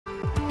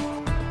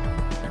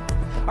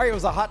All right, it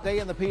was a hot day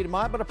in the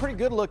Piedmont, but a pretty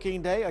good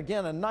looking day.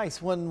 Again, a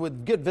nice one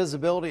with good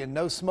visibility and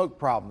no smoke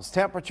problems.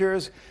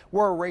 Temperatures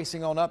were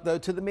racing on up, though,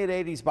 to the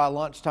mid-80s by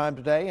lunchtime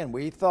today, and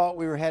we thought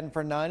we were heading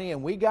for 90,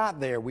 and we got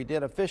there. We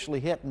did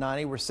officially hit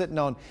 90. We're sitting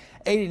on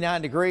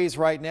 89 degrees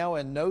right now,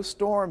 and no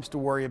storms to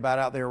worry about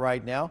out there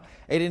right now.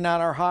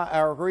 89 our high,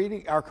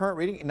 our current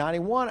reading,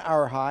 91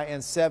 our high,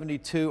 and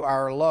 72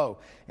 our low.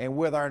 And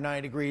with our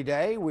 90-degree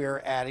day,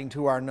 we're adding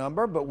to our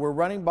number, but we're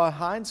running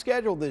behind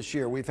schedule this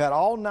year. We've had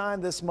all 9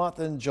 this month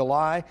in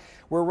July.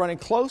 We're running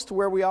close to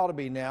where we ought to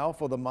be now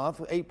for the month.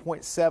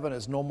 8.7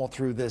 is normal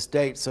through this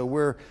date, so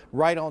we're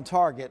right on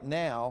target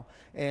now.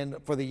 And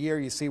for the year,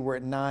 you see we're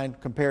at 9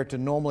 compared to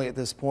normally at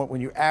this point when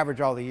you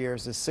average all the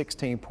years is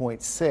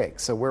 16.6.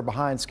 So we're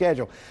behind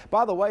schedule.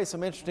 By the way,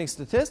 some interesting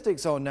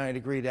statistics on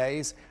 90-degree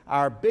days.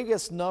 Our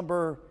biggest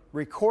number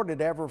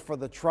recorded ever for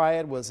the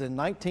triad was in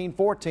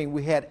 1914.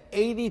 We had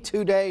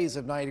 82 days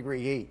of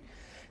 90-degree heat.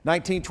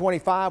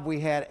 1925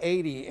 we had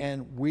 80,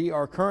 and we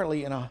are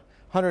currently in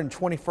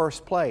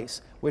 121st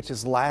place, which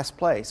is last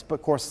place. But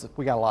of course,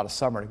 we got a lot of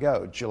summer to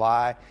go.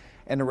 July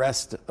and the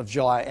rest of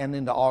July and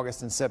into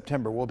August and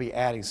September, we'll be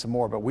adding some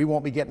more, but we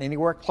won't be getting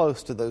anywhere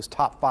close to those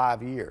top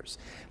 5 years.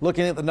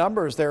 Looking at the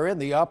numbers, they're in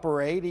the upper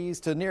 80s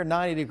to near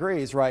 90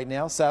 degrees right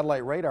now.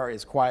 Satellite radar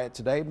is quiet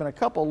today. Been a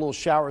couple of little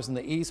showers in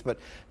the east, but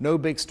no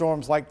big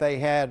storms like they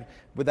had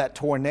with that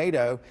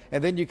tornado.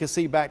 And then you can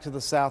see back to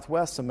the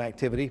southwest some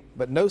activity,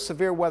 but no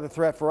severe weather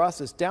threat for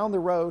us. It's down the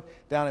road,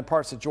 down in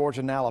parts of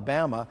Georgia and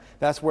Alabama.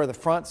 That's where the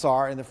fronts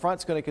are, and the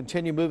front's going to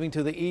continue moving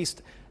to the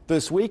east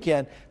this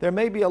weekend. There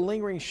may be a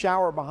lingering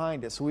shower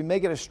behind us, so we may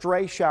get a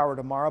stray shower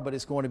tomorrow, but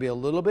it's going to be a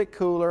little bit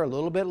cooler, a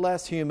little bit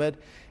less humid.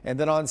 And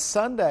then on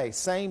Sunday,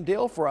 same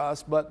deal for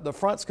us, but the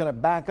front's going to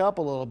back up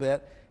a little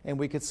bit, and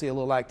we could see a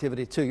little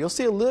activity too. You'll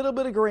see a little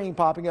bit of green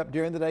popping up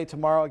during the day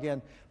tomorrow.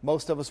 Again,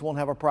 most of us won't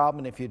have a problem,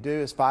 and if you do,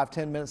 it's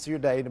 5-10 minutes of your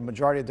day. The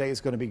majority of the day is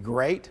going to be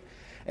great.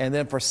 And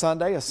then for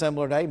Sunday, a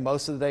similar day.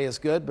 Most of the day is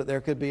good, but there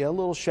could be a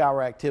little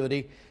shower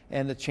activity,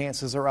 and the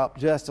chances are up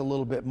just a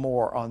little bit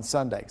more on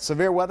Sunday.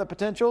 Severe weather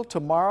potential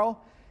tomorrow,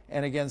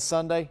 and again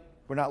Sunday,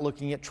 we're not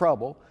looking at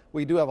trouble.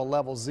 We do have a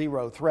level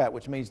 0 threat,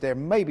 which means there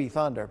may be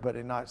thunder, but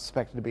it's not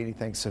expected to be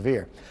anything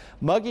severe.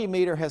 Muggy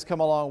meter has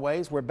come a long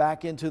ways. We're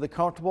back into the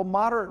comfortable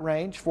moderate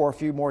range for a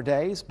few more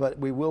days, but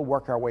we will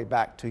work our way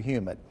back to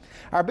humid.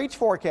 Our beach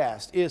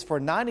forecast is for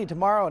 90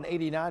 tomorrow and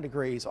 89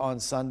 degrees on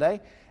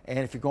Sunday. And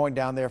if you're going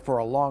down there for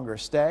a longer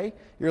stay,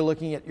 you're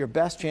looking at your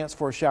best chance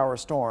for a shower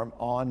storm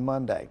on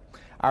Monday.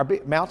 Our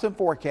mountain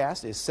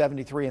forecast is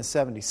 73 and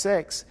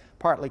 76,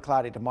 partly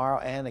cloudy tomorrow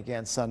and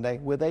again Sunday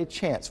with a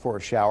chance for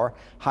a shower,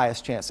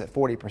 highest chance at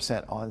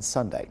 40% on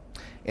Sunday.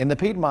 In the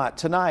Piedmont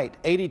tonight,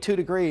 82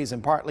 degrees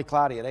and partly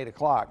cloudy at 8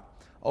 o'clock.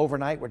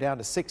 Overnight, we're down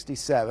to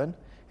 67.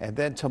 And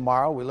then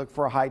tomorrow we look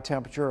for a high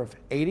temperature of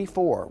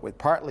 84 with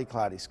partly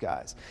cloudy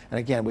skies. And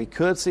again, we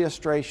could see a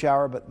stray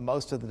shower, but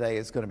most of the day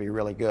is going to be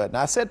really good.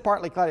 Now I said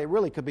partly cloudy, it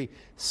really could be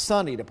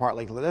sunny to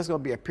partly cloudy. There's going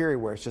to be a period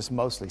where it's just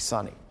mostly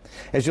sunny.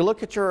 As you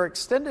look at your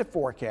extended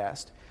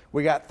forecast,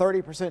 we got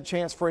 30%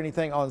 chance for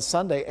anything on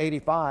Sunday,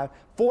 85,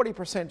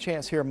 40%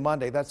 chance here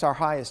Monday. That's our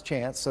highest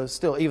chance. So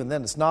still, even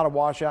then, it's not a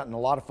washout, and a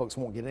lot of folks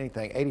won't get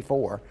anything.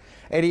 84,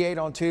 88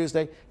 on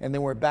Tuesday, and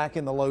then we're back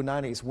in the low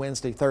 90s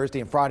Wednesday,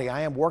 Thursday, and Friday.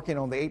 I am working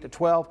on the 8 to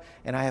 12,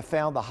 and I have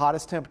found the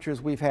hottest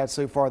temperatures we've had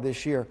so far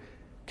this year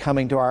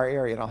coming to our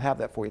area, and I'll have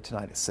that for you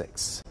tonight at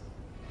 6.